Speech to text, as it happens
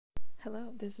Hello,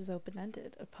 this is Open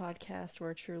Ended, a podcast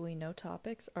where truly no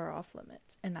topics are off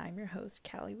limits, and I'm your host,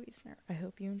 Callie Wiesner. I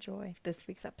hope you enjoy this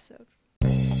week's episode.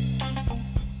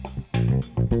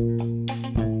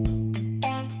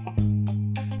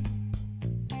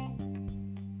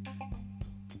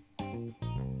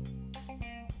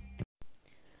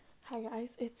 Hi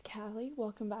guys, it's Callie.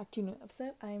 Welcome back to a new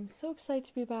episode. I am so excited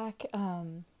to be back. I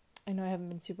know I haven't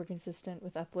been super consistent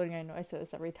with uploading. I know I say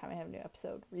this every time I have a new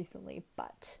episode recently,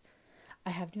 but I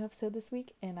have a new episode this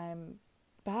week and I'm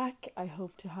back. I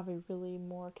hope to have a really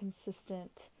more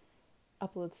consistent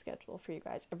upload schedule for you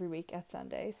guys every week at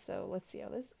Sunday. So let's see how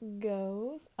this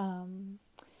goes.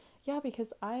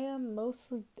 Because I am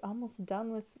mostly almost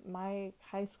done with my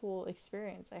high school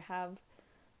experience. I have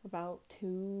about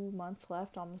 2 months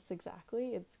left, almost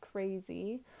exactly. It's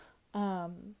crazy.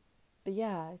 But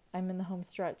yeah, I'm in the home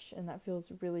stretch and that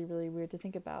feels really, really weird to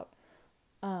think about.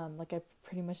 I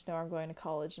pretty much know I'm going to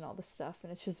college and all this stuff,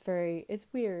 and it's just it's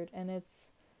weird and it's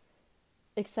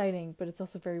exciting, but it's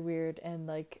also very weird, and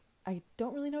I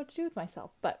don't really know what to do with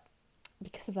myself, but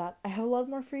because of that, I have a lot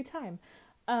more free time.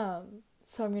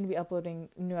 So I'm going to be uploading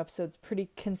new episodes pretty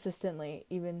consistently,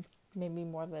 even maybe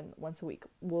more than once a week.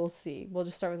 We'll see. We'll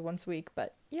just start with once a week,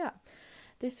 but yeah.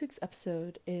 This week's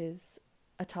episode is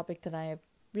a topic that I am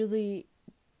really,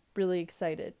 really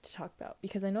excited to talk about,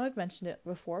 because I know I've mentioned it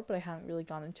before, but I haven't really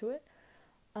gone into it.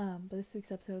 But this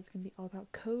week's episode is going to be all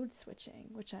about code switching,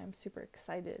 which I'm super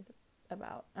excited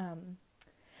about.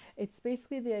 It's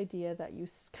basically the idea that you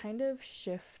kind of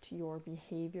shift your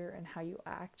behavior and how you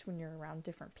act when you're around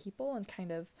different people, and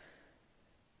kind of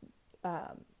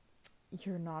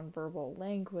your nonverbal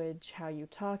language, how you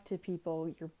talk to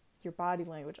people, your body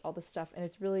language, all this stuff. And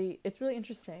it's really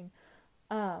interesting,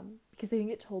 because I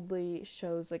think it totally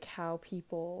shows how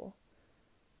people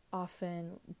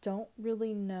often don't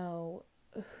really know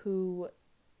who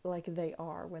they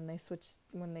are when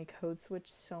they code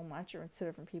switch so much, or so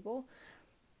different people,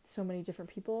 so many different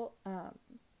people.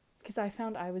 Because I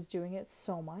found I was doing it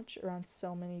so much around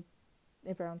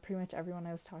pretty much everyone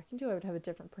I was talking to. I would have a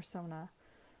different persona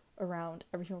around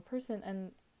every single person,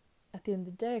 and at the end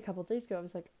of the day, a couple of days ago, I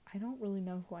was like, I don't really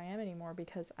know who I am anymore,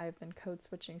 because I've been code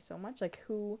switching so much.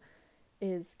 Who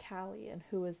is Callie and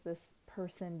who is this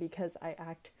person? Because I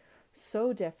act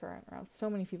so different around so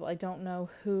many people. I don't know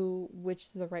which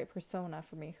is the right persona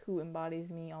for me, who embodies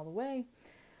me all the way.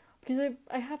 Because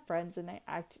I have friends and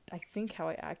I think how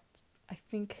I act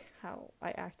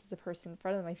as a person in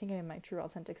front of them. I think I am my true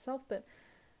authentic self, but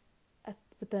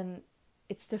then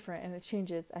it's different and it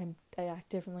changes. I act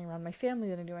differently around my family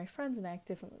than I do my friends, and I act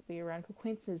differently around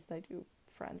acquaintances than I do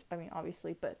friends. I mean,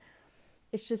 obviously, but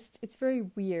it's very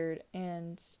weird,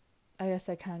 and I guess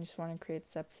I kind of just want to create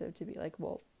this episode to be like,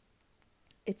 well,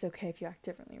 it's okay if you act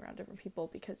differently around different people,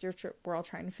 because we're all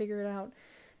trying to figure it out,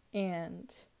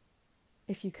 and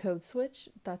if you code switch,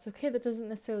 that's okay. That doesn't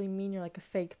necessarily mean you're a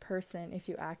fake person if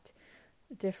you act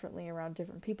differently around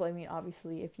different people. I mean,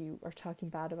 obviously, if you are talking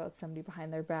bad about somebody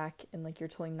behind their back and you're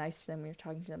totally nice to them when you're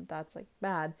talking to them, that's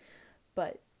bad.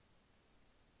 But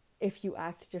if you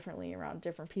act differently around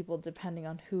different people depending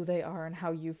on who they are and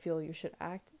how you feel you should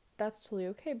act, that's totally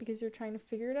okay, because you're trying to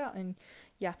figure it out. And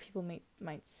yeah, people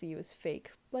might see you as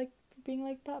fake for being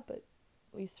like that, but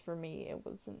at least for me,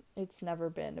 it's never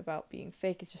been about being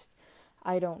fake. It's just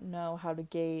I don't know how to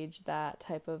gauge that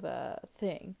type of a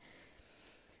thing.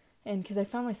 And because I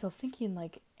found myself thinking,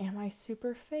 am I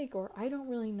super fake? Or I don't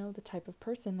really know the type of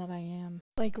person that I am.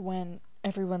 When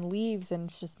everyone leaves and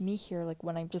it's just me here,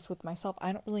 when I'm just with myself,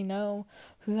 I don't really know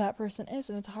who that person is.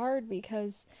 And it's hard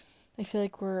because I feel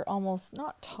we're almost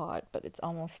not taught, but it's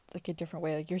almost a different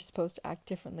way. You're supposed to act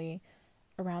differently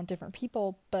around different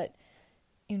people. But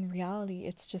in reality,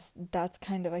 it's just, that's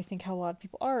kind of, I think, how a lot of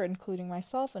people are, including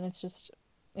myself. And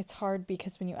it's hard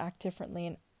because when you act differently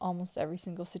in almost every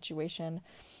single situation,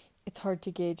 it's hard to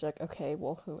gauge, okay,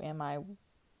 well, who am I?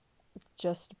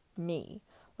 Just me.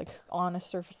 On a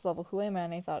surface level, who am I?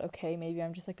 And I thought, okay, maybe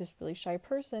I'm just this really shy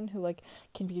person who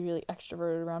can be really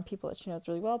extroverted around people that she knows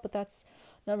really well, but that's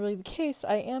not really the case.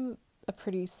 I am a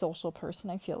pretty social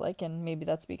person, I feel and maybe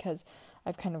that's because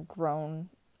I've kind of grown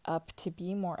up to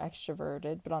be more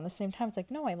extroverted, but on the same time,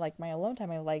 it's no, I like my alone time.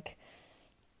 I like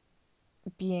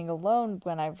being alone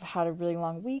when I've had a really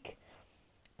long week.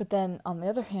 But then on the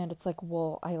other hand, it's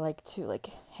well, I like to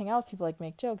hang out with people,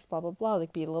 make jokes, blah blah blah,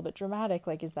 be a little bit dramatic.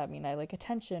 Does that mean I like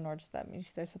attention, or does that mean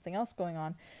there's something else going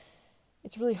on?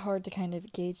 It's really hard to kind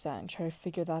of gauge that and try to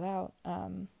figure that out.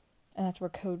 And that's where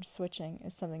code switching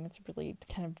is something that's really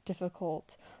kind of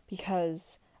difficult,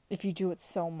 because if you do it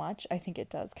so much, I think it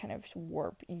does kind of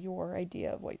warp your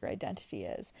idea of what your identity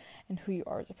is and who you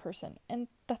are as a person. And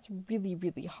that's really,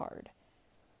 really hard.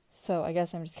 So I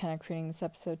guess I'm just kind of creating this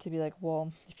episode to be like,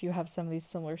 well, if you have some of these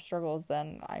similar struggles,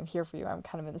 then I'm here for you. I'm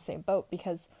kind of in the same boat,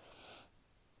 because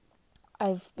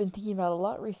I've been thinking about it a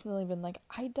lot recently. I've been like,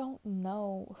 I don't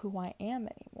know who I am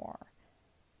anymore.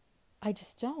 I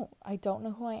just don't. I don't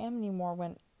know who I am anymore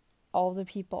when all the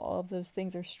people, all of those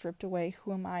things are stripped away.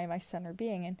 Who am I, my center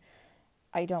being? And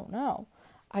I don't know.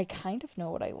 I kind of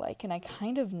know what I like, and I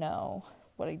kind of know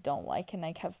what I don't like, and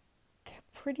I have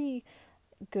pretty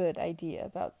good idea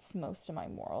about most of my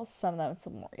morals. Some of them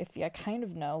some more iffy. I kind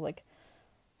of know like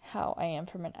how I am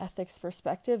from an ethics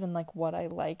perspective, and like what I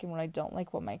like and what I don't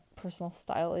like, what my personal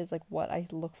style is, like what I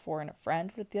look for in a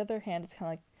friend. But at the other hand, it's kind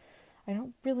of like I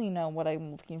don't really know what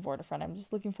I'm looking for in a friend. I'm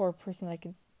just looking for a person that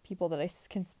people that I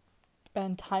can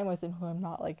spend time with, and who I'm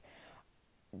not like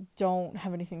don't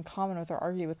have anything in common with or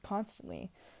argue with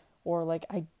constantly. Or like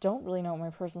I don't really know what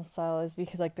my personal style is,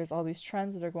 because like there's all these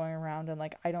trends that are going around, and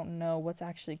like I don't know what's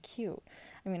actually cute.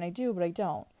 I mean, I do, but I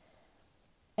don't.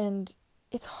 And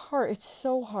it's hard. It's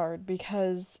so hard,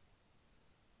 because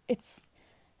it's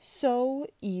so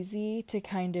easy to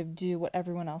kind of do what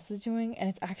everyone else is doing, and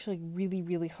it's actually really,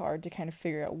 really hard to kind of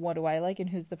figure out what do I like and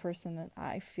who's the person that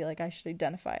I feel like I should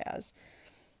identify as,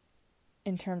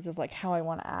 in terms of like how I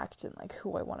want to act and like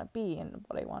who I want to be and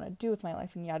what I want to do with my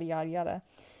life and yada yada yada.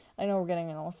 I know we're getting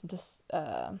almost into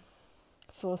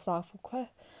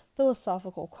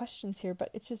philosophical questions here, but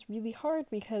it's just really hard,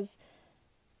 because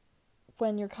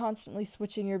when you're constantly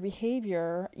switching your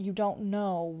behavior, you don't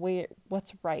know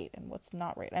what's right and what's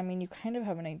not right. I mean, you kind of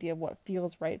have an idea of what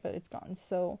feels right, but it's gotten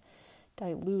so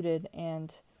diluted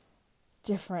and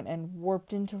different and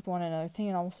warped into one another thing,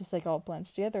 and almost just like all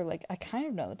blends together. Like I kind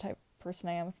of know the type of person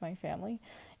I am with my family,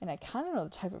 and I kind of know the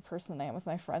type of person I am with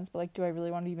my friends, but like, do I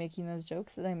really want to be making those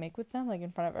jokes that I make with them, like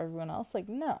in front of everyone else? Like,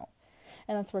 no.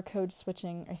 And that's where code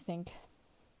switching, I think,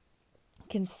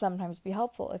 can sometimes be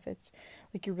helpful. If it's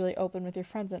like you're really open with your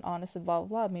friends and honest and blah blah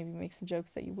blah, maybe make some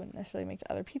jokes that you wouldn't necessarily make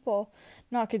to other people,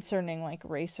 not concerning like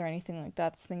race or anything like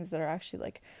that. It's things that are actually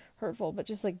like hurtful, but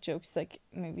just like jokes like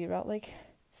maybe about like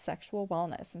sexual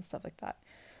wellness and stuff like that.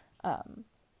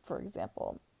 For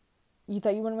example,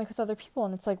 that you wouldn't make with other people,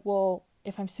 and it's like, well,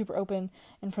 if I'm super open,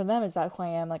 and for them, is that who I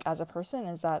am like as a person?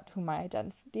 Is that who my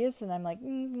identity is? And I'm like,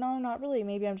 no, not really.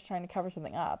 Maybe I'm just trying to cover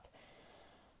something up.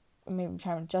 Maybe I'm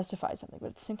trying to justify something, but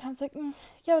at the same time, it's like,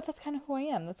 yeah, but that's kind of who I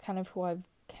am. That's kind of who I've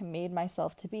made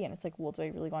myself to be. And it's like, well, do I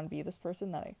really want to be this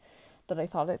person that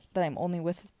I'm only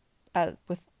with, that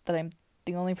I'm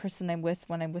the only person I'm with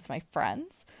when I'm with my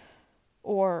friends,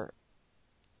 or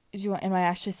am I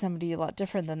actually somebody a lot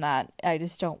different than that? I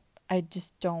just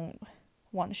don't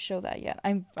want to show that yet.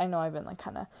 I know I've been like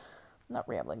kind of not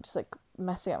rambling, just like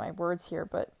messing up my words here,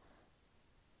 but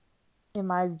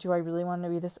do I really want to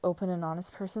be this open and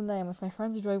honest person that I am with my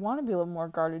friends, or do I want to be a little more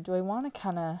guarded? Do I want to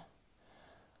kind of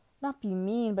not be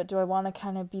mean, but do I want to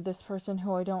kind of be this person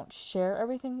who I don't share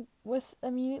everything with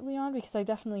immediately on? Because I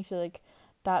definitely feel like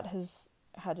that has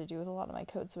had to do with a lot of my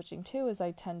code switching too, is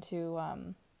I tend to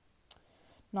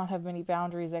not have many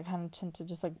boundaries. I kind of tend to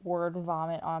just like word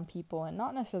vomit on people, and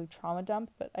not necessarily trauma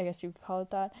dump, but I guess you could call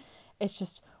it that. It's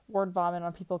just word vomit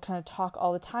on people, kind of talk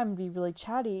all the time and be really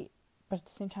chatty. But at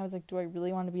the same time, it's like, do I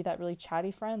really want to be that really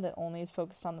chatty friend that only is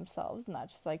focused on themselves and that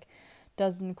just like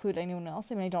doesn't include anyone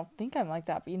else? I mean, I don't think I'm like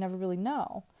that, but you never really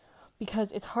know,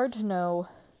 because it's hard to know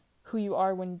who you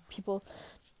are when people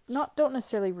don't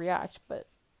necessarily react, but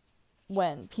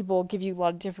when people give you a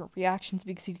lot of different reactions,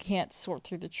 because you can't sort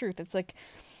through the truth. It's like,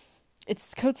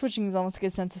 it's code switching is almost like a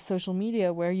sense of social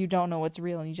media where you don't know what's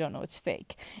real and you don't know what's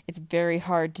fake. It's very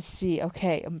hard to see,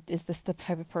 okay, is this the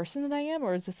type of person that I am,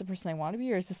 or is this the person I want to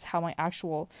be, or is this how my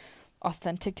actual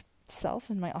authentic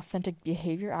self and my authentic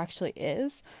behavior actually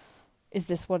is? Is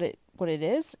this what it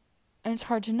is? And it's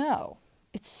hard to know.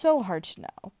 It's so hard to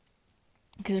know,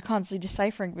 because you're constantly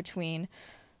deciphering between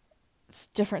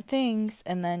different things,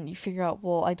 and then you figure out,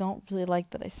 well, I don't really like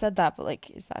that I said that, but like,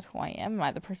 is that who I am? Am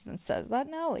I the person that says that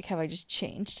now? Like, have I just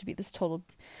changed to be this total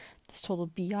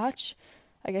biatch?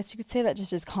 I guess you could say that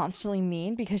just is constantly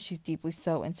mean because she's deeply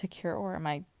so insecure, or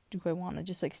do I want to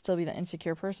just like still be the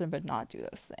insecure person but not do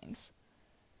those things?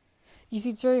 You see,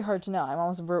 it's very hard to know. I'm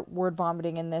almost word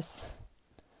vomiting in this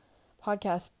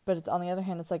podcast, but it's, on the other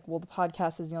hand, it's like, well, the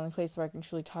podcast is the only place where I can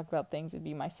truly talk about things and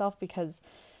be myself, because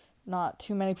not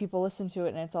too many people listen to it,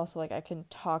 and it's also like I can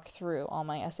talk through all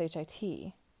my SHIT.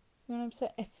 You know what I'm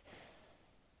saying? It's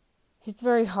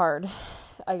very hard.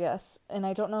 I guess. And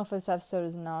I don't know if this episode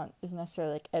is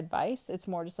necessarily like advice. It's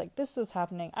more just like, this is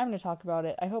happening. I'm going to talk about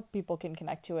it. I hope people can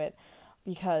connect to it,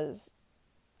 because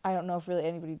I don't know if really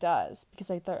anybody does. Because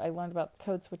I thought I learned about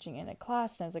code switching in a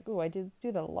class, and I was like, oh, I did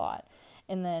do that a lot.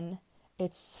 And then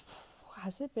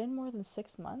has it been more than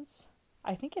 6 months?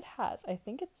 I think it has. I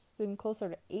think it's been closer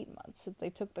to 8 months since they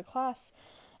took the class.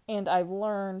 And I've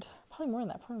learned probably more than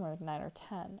that, probably more like 9 or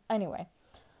 10. Anyway,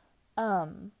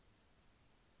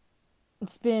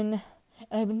 it's been,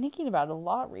 and I've been thinking about it a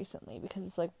lot recently, because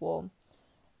it's like, well,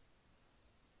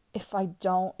 if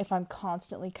I'm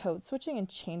constantly code switching and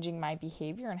changing my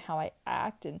behavior and how I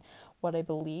act and what I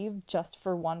believe just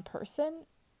for one person,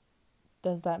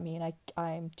 does that mean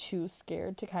I'm too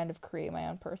scared to kind of create my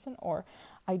own person, or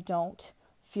I don't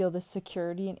feel the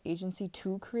security and agency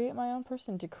to create my own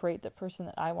person, to create the person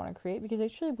that I want to create? Because I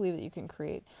truly believe that you can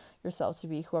create yourself to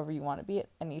be whoever you want to be at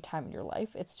any time in your life.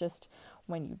 It's just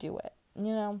when you do it,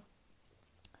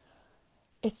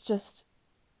 it's just,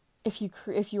 if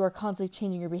you are constantly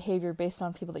changing your behavior based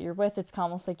on people that you're with, it's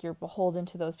almost like you're beholden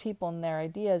to those people and their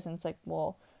ideas. And it's like,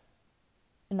 well,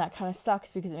 and that kind of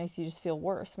sucks, because it makes you just feel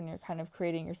worse when you're kind of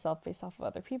creating yourself based off of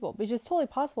other people, which is totally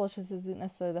possible. It just isn't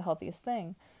necessarily the healthiest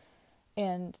thing.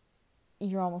 And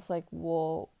you're almost like,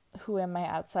 well, who am I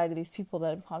outside of these people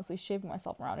that I'm constantly shaping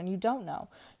myself around? And you don't know.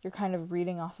 You're kind of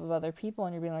reading off of other people,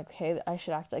 and you're being like, okay, I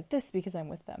should act like this because I'm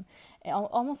with them. And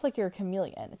almost like you're a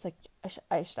chameleon. It's like,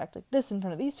 I should act like this in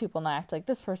front of these people, and I act like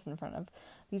this person in front of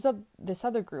this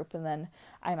other group, and then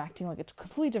I'm acting like a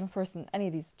completely different person than any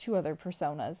of these two other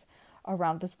personas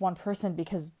around this one person,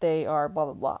 because they are blah,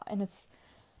 blah, blah. And it's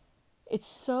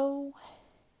so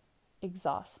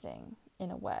exhausting in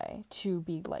a way to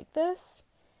be like this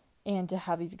and to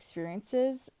have these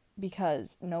experiences,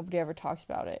 because nobody ever talks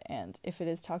about it. And if it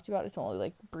is talked about, it's only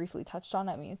like briefly touched on.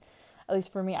 I mean, at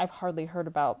least for me, I've hardly heard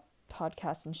about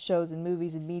podcasts and shows and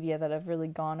movies and media that have really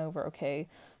gone over, okay,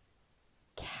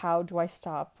 how do I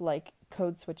stop like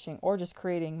code switching or just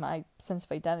creating my sense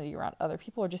of identity around other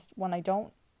people, or just when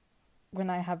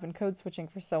I have been code switching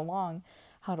for so long,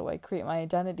 how do I create my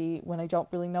identity when I don't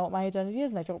really know what my identity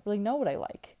is and I don't really know what I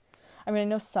like? I mean, I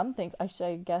know some things.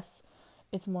 Actually, I guess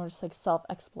it's more just like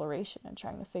self-exploration and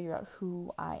trying to figure out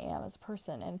who I am as a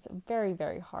person. And it's very,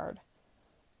 very hard,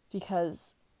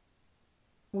 because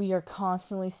we are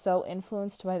constantly so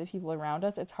influenced by the people around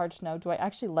us. It's hard to know, do I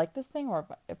actually like this thing, or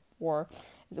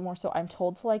is it more so I'm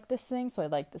told to like this thing, so I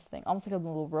like this thing? Almost like a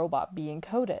little robot being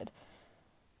coded.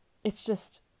 It's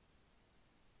just,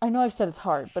 I know I've said it's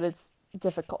hard, but it's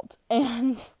difficult.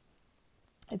 And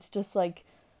it's just like,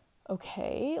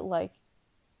 okay, like,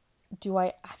 do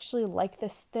I actually like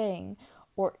this thing,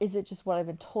 or is it just what I've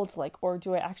been told to like, or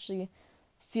do I actually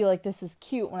feel like this is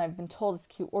cute when I've been told it's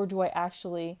cute, or do I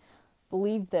actually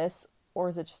believe this, or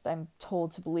is it just I'm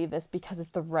told to believe this because it's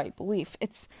the right belief?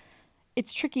 It's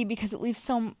tricky, because it leaves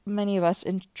so many of us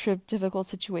in difficult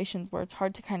situations where it's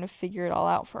hard to kind of figure it all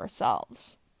out for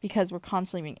ourselves, because we're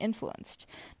constantly being influenced.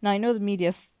 Now, I know the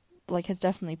media has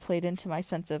definitely played into my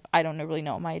sense of, I don't really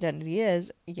know what my identity is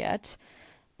yet,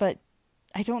 but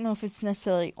I don't know if it's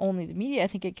necessarily only the media. I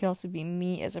think it could also be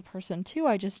me as a person too.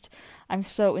 I'm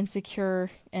so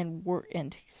insecure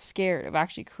and scared of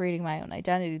actually creating my own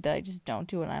identity that I just don't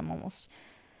do it. I'm almost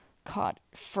caught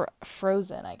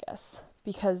frozen, I guess,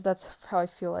 because that's how I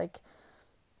feel like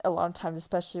a lot of times,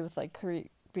 especially with like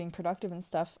being productive and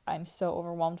stuff. I'm so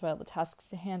overwhelmed by all the tasks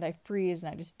to hand. I freeze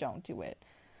and I just don't do it.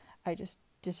 I just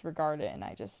disregard it, and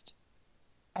I just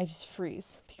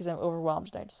freeze because I'm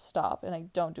overwhelmed, and I just stop and I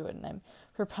don't do it, and I'm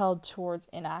propelled towards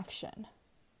inaction.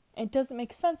 It doesn't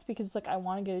make sense, because it's like I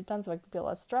want to get it done so I can feel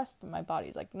less stressed, but my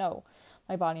body's like, no.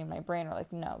 My body and my brain are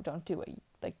like, no, don't do it.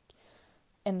 Like,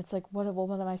 and it's like, what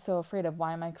am I so afraid of?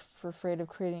 Why am I afraid of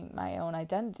creating my own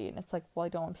identity? And it's like, well, I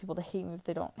don't want people to hate me if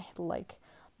they don't like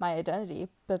my identity,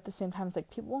 but at the same time, it's like,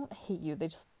 people won't hate you, they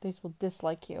just will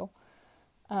dislike you.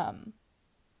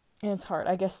 And it's hard.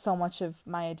 I guess so much of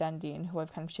my identity and who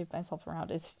I've kind of shaped myself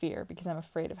around is fear, because I'm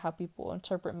afraid of how people will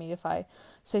interpret me if I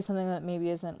say something that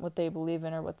maybe isn't what they believe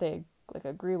in, or what they like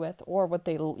agree with, or what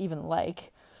they even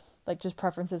like just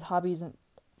preferences, hobbies, and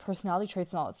personality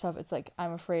traits and all that stuff. It's like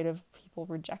I'm afraid of people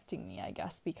rejecting me, I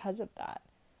guess, because of that.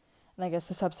 And I guess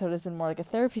this episode has been more like a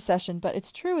therapy session, but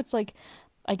it's true. It's like,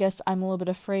 I guess I'm a little bit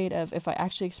afraid of, if I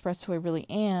actually express who I really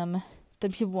am,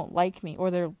 then people won't like me,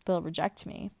 or they'll reject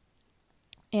me.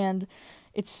 And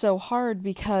it's so hard,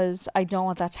 because I don't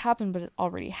want that to happen, but it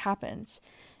already happens.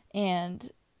 And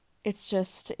it's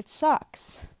just, it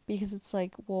sucks, because it's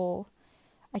like, well,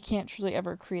 I can't truly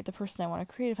ever create the person I want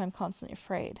to create if I'm constantly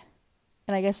afraid.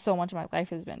 And I guess so much of my life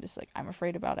has been just like, I'm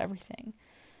afraid about everything,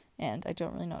 and I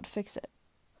don't really know how to fix it.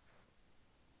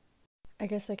 I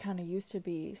guess I kind of used to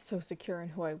be so secure in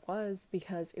who I was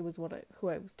because it was who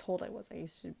I was told I was. I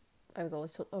was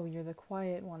always told, oh, you're the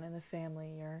quiet one in the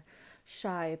family, you're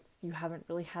shy, you haven't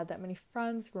really had that many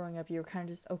friends growing up, you're kind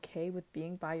of just okay with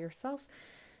being by yourself.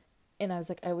 And I was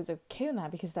like, I was okay with that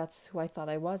because that's who I thought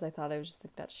I was. I thought I was just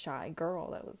like that shy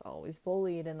girl that was always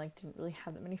bullied and like didn't really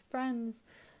have that many friends.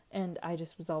 And I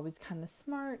just was always kind of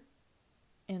smart,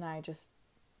 and I just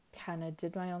kind of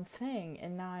did my own thing.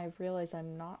 And now I've realized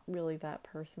I'm not really that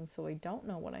person, so I don't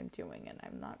know what I'm doing, and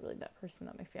I'm not really that person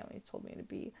that my family has told me to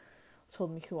be,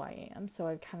 told me who I am. So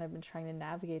I've kind of been trying to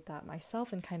navigate that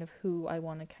myself and kind of who I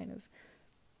want to kind of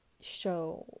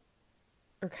show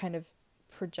or kind of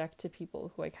project to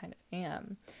people who I kind of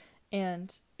am.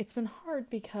 And it's been hard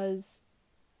because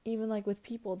even like with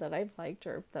people that I've liked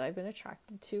or that I've been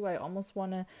attracted to, I almost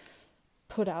want to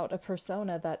put out a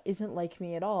persona that isn't like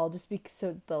me at all just because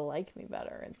so they'll like me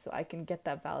better and so I can get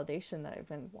that validation that I've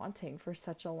been wanting for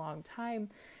such a long time.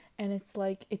 And it's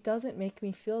like it doesn't make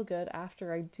me feel good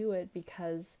after I do it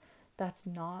because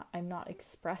I'm not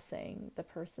expressing the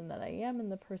person that I am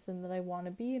and the person that I want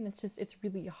to be. And it's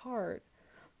really hard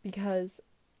because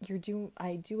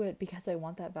I do it because I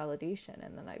want that validation,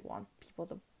 and then I want people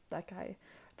to that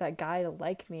guy to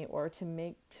like me, or to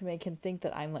make him think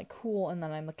that I'm like cool, and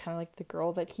then I'm kind of like the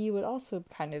girl that he would also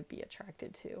kind of be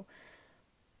attracted to.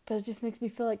 But it just makes me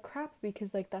feel like crap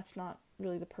because like that's not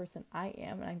really the person I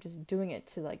am, and I'm just doing it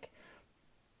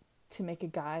to make a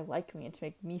guy like me and to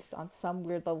make me on some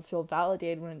weird level feel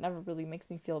validated when it never really makes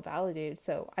me feel validated.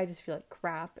 So I just feel like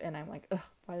crap, and I'm like, ugh,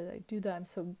 why did I do that? I'm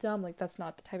so dumb. Like that's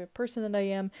not the type of person that I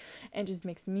am, and it just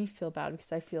makes me feel bad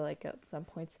because I feel like at some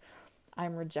points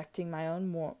I'm rejecting my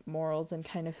own morals and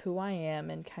kind of who I am,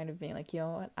 and kind of being like, you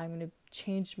know what, I'm going to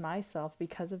change myself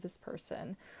because of this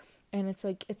person. And it's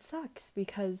like, it sucks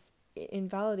because it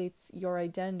invalidates your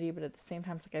identity, but at the same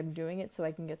time, it's like I'm doing it so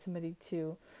I can get somebody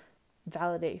to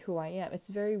validate who I am. It's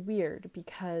very weird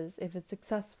because if it's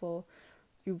successful,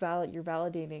 you're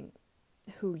validating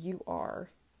who you are,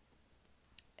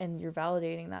 and you're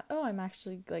validating that, oh, I'm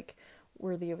actually like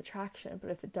worthy of attraction.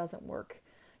 But if it doesn't work,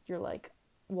 you're like,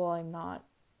 well, I'm not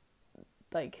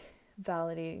like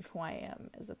validating who I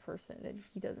am as a person, and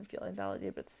he doesn't feel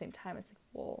invalidated. But at the same time, it's like,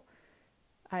 well,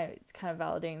 it's kind of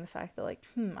validating the fact that like,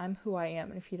 I'm who I am,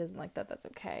 and if he doesn't like that, that's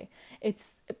okay.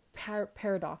 It's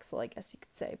paradoxical, I guess you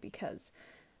could say, because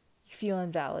you feel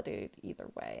invalidated either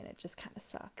way, and it just kind of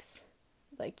sucks.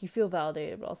 Like you feel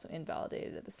validated, but also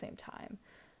invalidated at the same time.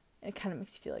 And it kind of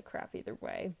makes you feel like crap either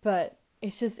way. But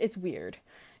it's weird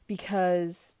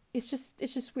because it's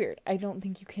just weird. I don't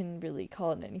think you can really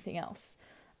call it anything else.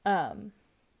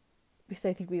 Because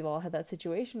I think we've all had that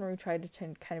situation where we tried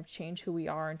to kind of change who we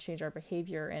are and change our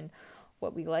behavior and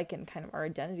what we like and kind of our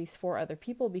identities for other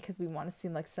people because we want to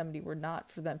seem like somebody we're not,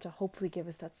 for them to hopefully give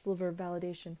us that sliver of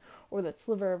validation or that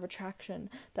sliver of attraction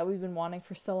that we've been wanting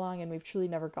for so long and we've truly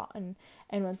never gotten.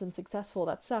 And when it's unsuccessful,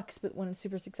 that sucks, but when it's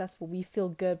super successful, we feel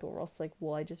good, but we're also like,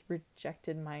 well, I just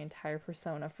rejected my entire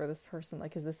persona for this person.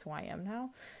 Like, is this who I am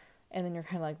now? And then you're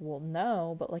kind of like, well,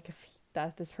 no, but like if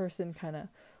this person kind of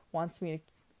wants me to,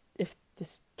 if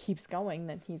this keeps going,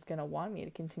 then he's going to want me to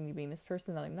continue being this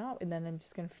person that I'm not, and then I'm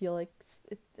just going to feel like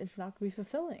it's not going to be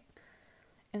fulfilling.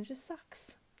 And it just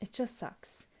sucks. It just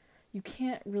sucks. You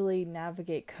can't really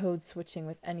navigate code switching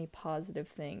with any positive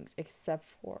things except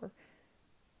for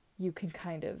you can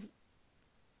kind of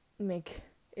make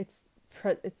it's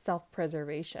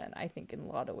self-preservation. I think in a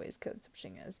lot of ways code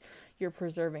switching is you're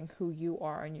preserving who you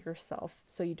are and yourself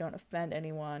so you don't offend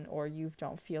anyone or you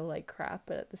don't feel like crap,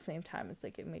 but at the same time it's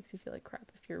like it makes you feel like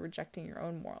crap if you're rejecting your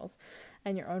own morals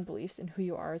and your own beliefs and who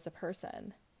you are as a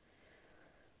person.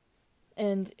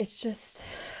 And it's just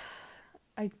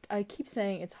I keep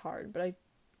saying it's hard, but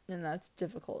and that's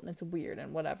difficult and it's weird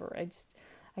and whatever.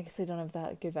 I guess I don't have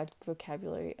that good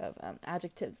vocabulary of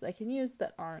adjectives that I can use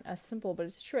that aren't as simple, but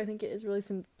it's true. I think it is really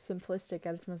simplistic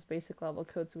at its most basic level.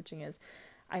 Code switching is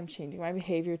I'm changing my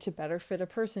behavior to better fit a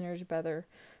person or to better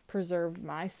preserve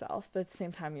myself, but at the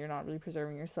same time, you're not really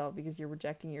preserving yourself because you're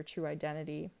rejecting your true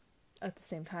identity at the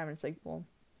same time. And it's like, well,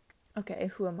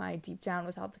 okay, who am I deep down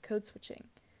without the code switching?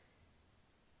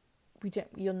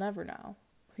 You'll never know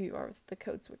who you are with the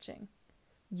code switching.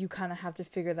 You kind of have to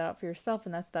figure that out for yourself,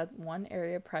 and that's that one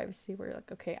area of privacy where you're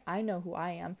like, okay, I know who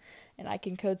I am, and I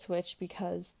can code switch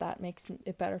because that makes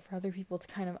it better for other people to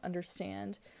kind of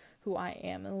understand who I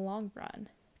am in the long run.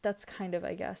 That's kind of,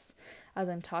 I guess, as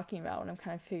I'm talking about when I'm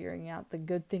kind of figuring out the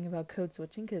good thing about code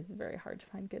switching, because it's very hard to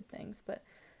find good things, but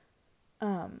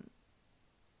I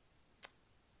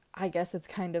guess it's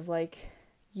kind of like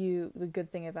the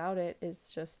good thing about it is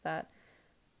just that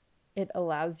it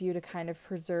allows you to kind of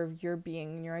preserve your being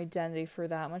and your identity for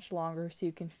that much longer so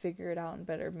you can figure it out and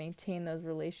better maintain those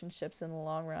relationships in the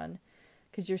long run,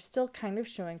 because you're still kind of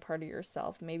showing part of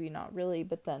yourself, maybe not really,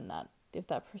 but then that if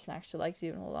that person actually likes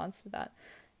you and holds on to that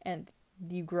and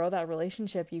you grow that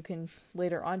relationship, you can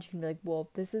later on you can be like, well,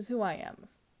 this is who I am.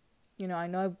 I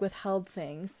know I've withheld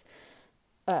things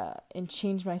and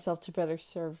changed myself to better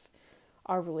serve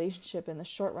our relationship in the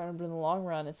short run, but in the long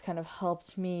run, it's kind of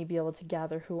helped me be able to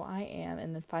gather who I am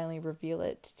and then finally reveal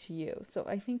it to you. So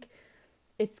I think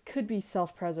it could be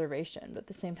self-preservation, but at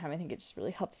the same time, I think it just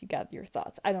really helps you gather your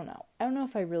thoughts. I don't know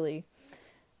if I really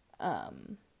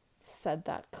said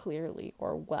that clearly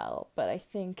or well, but I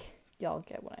think y'all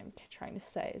get what I'm trying to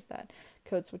say, is that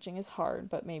code switching is hard,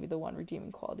 but maybe the one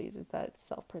redeeming qualities is that it's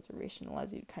self-preservation,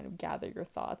 allows you to kind of gather your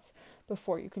thoughts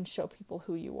before you can show people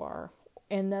who you are.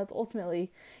 And that ultimately,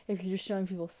 if you're just showing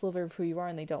people a sliver of who you are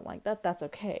and they don't like that, that's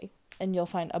okay. And you'll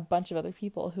find a bunch of other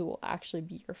people who will actually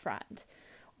be your friend,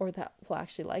 or that will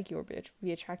actually like you or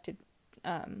be attracted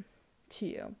to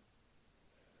you.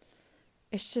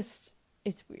 It's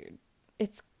weird.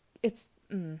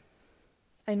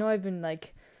 I know I've been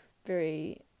like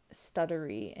very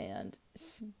stuttery and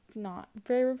not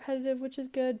very repetitive, which is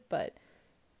good, but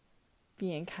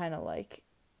being kind of like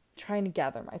trying to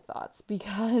gather my thoughts,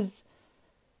 because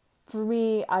for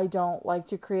me, I don't like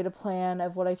to create a plan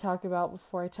of what I talk about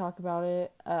before I talk about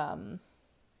it.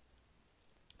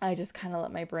 I just kind of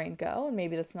let my brain go, and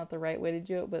maybe that's not the right way to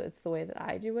do it, but it's the way that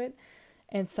I do it.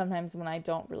 And sometimes when I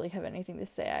don't really have anything to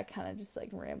say, I kind of just like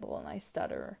ramble and I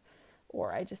stutter,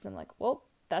 or I just am like, well,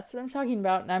 that's what I'm talking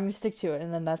about, and I'm going to stick to it.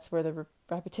 And then that's where the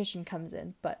repetition comes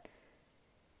in. But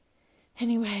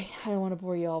anyway, I don't want to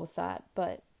bore you all with that.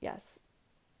 But yes,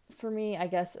 for me, I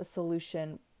guess a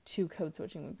solution to code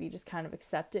switching would be just kind of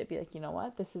accept it, be like, you know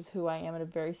what, this is who I am at a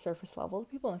very surface level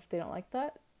to people, and if they don't like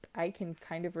that, I can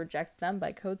kind of reject them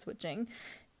by code switching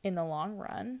in the long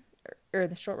run, or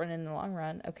the short run. In the long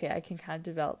run, okay, I can kind of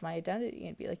develop my identity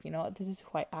and be like, you know what, this is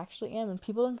who I actually am, and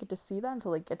people don't get to see that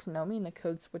until they get to know me and the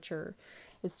code switcher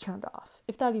is turned off.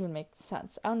 If that even makes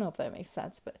sense. I don't know if that makes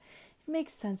sense, but it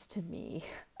makes sense to me.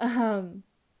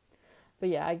 But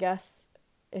yeah, I guess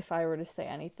if I were to say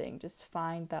anything, just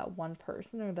find that one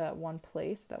person or that one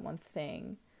place, that one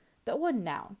thing, that one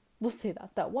noun. We'll say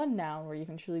that one noun where you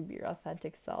can truly be your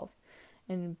authentic self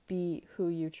and be who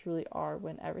you truly are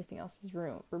when everything else is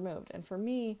removed. And for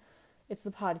me, it's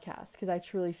the podcast, because I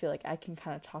truly feel like I can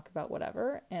kind of talk about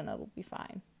whatever and it'll be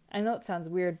fine. I know it sounds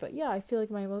weird, but yeah, I feel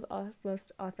like my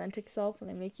most authentic self when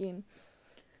I'm making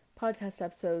podcast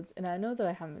episodes. And I know that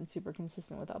I haven't been super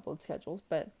consistent with upload schedules,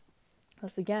 but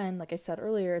that's, again, like I said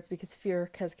earlier, it's because fear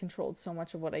has controlled so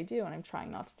much of what I do, and I'm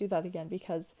trying not to do that again,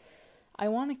 because I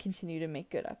want to continue to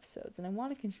make good episodes and I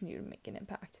want to continue to make an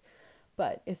impact.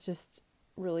 But it's just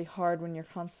really hard when you're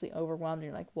constantly overwhelmed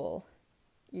and you're like, well,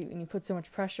 you put so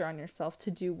much pressure on yourself to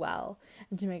do well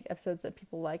and to make episodes that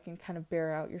people like and kind of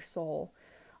bear out your soul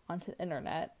onto the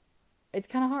internet. It's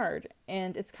kind of hard,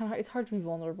 and it's hard to be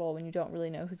vulnerable when you don't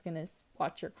really know who's going to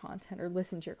watch your content or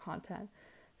listen to your content.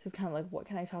 So it's kind of like, what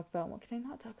can I talk about and what can I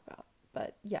not talk about?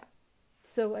 But yeah,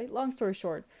 so long story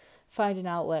short, find an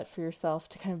outlet for yourself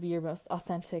to kind of be your most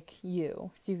authentic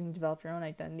you, so you can develop your own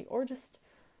identity, or just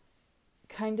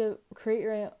kind of create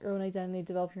your own identity,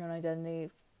 develop your own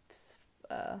identity,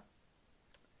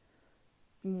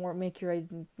 make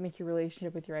your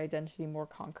relationship with your identity more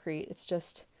concrete. It's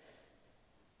just,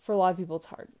 for a lot of people, it's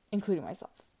hard, including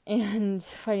myself. And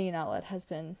finding an outlet has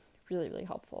been really, really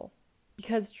helpful,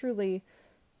 because truly,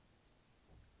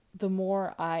 the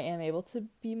more I am able to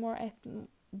be more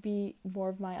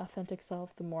of my authentic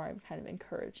self, the more I'm kind of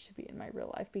encouraged to be in my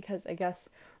real life. Because I guess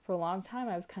for a long time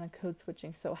I was kind of code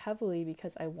switching so heavily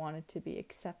because I wanted to be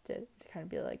accepted, to kind of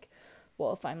be like,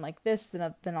 well, if I'm like this,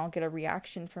 then I'll get a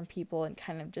reaction from people, and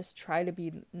kind of just try to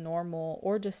be normal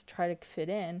or just try to fit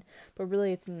in. But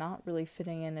really, it's not really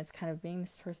fitting in. It's kind of being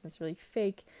this person that's really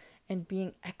fake and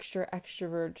being extra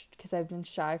extrovert, because I've been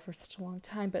shy for such a long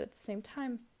time. But at the same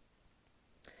time,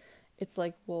 it's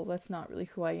like, well, that's not really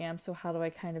who I am, so how do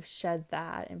I kind of shed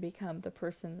that and become the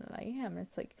person that I am? And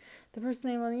it's like, the person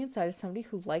I am on the inside is somebody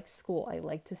who likes school. I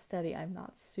like to study. I'm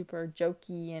not super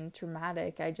jokey and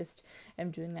dramatic. I just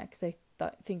am doing that because I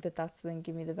think that that's going to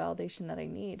give me the validation that I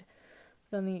need.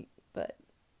 But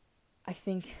I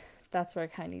think that's where I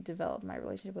kind of need to develop my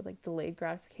relationship with like delayed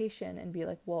gratification, and be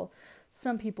like, well,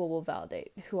 some people will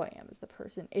validate who I am as the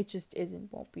person. It just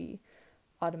won't be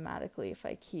automatically if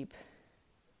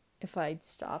I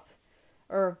stop,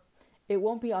 or it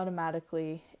won't be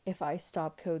automatically if I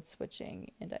stop code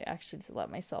switching and I actually just let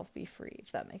myself be free,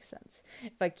 if that makes sense.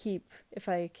 If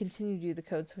I continue to do the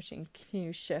code switching,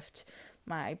 continue to shift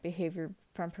my behavior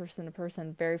from person to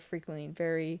person very frequently and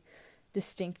very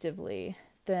distinctly,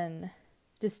 then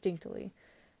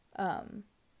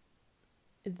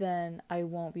I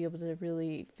won't be able to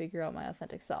really figure out my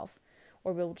authentic self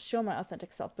or be able to show my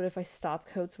authentic self. But if I stop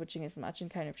code switching as much and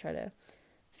kind of try to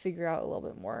figure out a little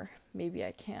bit more, maybe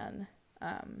I can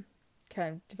kind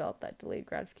of develop that delayed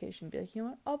gratification, be like, you know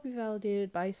what, I'll be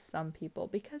validated by some people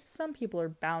because some people are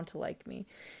bound to like me.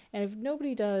 And if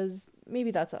nobody does,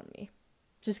 maybe that's on me.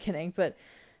 Just kidding, but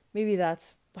maybe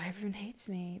that's why everyone hates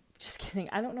me. Just kidding.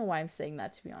 I don't know why I'm saying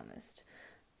that, to be honest.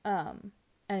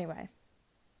 Anyway,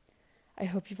 I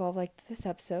hope you've all liked this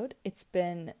episode. It's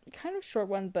been kind of a short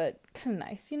one, but kind of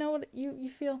nice. You know what you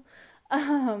feel?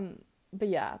 But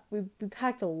yeah, we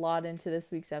packed a lot into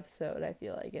this week's episode, I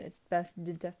feel like, and it's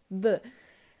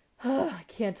I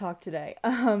can't talk today.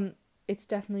 It's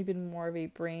definitely been more of a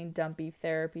brain dumpy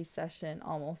therapy session,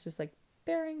 almost just like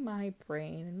bearing my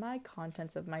brain and my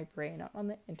contents of my brain out on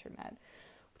the internet,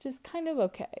 which is kind of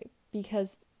okay,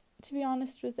 because to be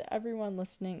honest with everyone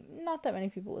listening, not that many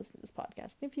people listen to this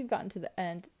podcast. If you've gotten to the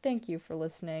end, thank you for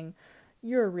listening.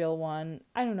 You're a real one.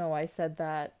 I don't know why I said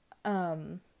that.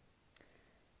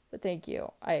 But thank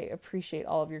you. I appreciate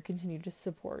all of your continued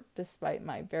support despite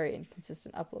my very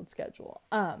inconsistent upload schedule.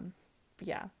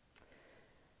 Yeah.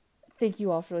 Thank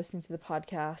you all for listening to the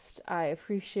podcast. I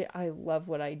love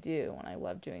what I do and I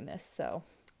love doing this. So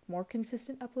more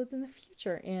consistent uploads in the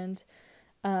future. And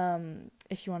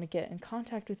if you want to get in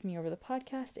contact with me over the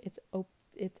podcast, I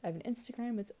have an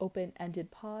Instagram. It's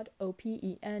openendedpod,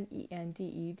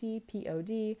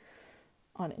 OPENENDEDPOD.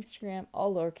 On Instagram,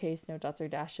 all lowercase, no dots or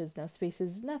dashes, no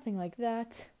spaces, nothing like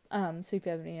that. So if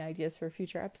you have any ideas for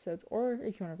future episodes, or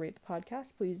if you want to rate the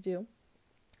podcast, please do.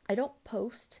 I don't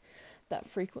post that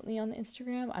frequently on the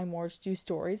Instagram. I more just do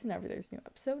stories whenever there's a new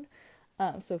episode.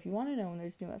 So if you want to know when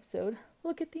there's a new episode,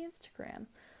 look at the Instagram.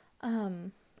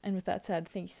 And with that said,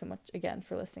 thank you so much again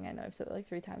for listening. I know I've said it like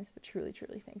 3 times, but truly,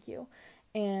 truly thank you.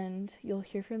 And you'll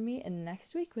hear from me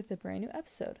next week with a brand new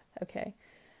episode. Okay.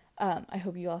 I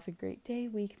hope you all have a great day,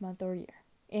 week, month, or year.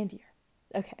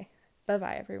 Okay.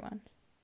 Bye-bye, everyone.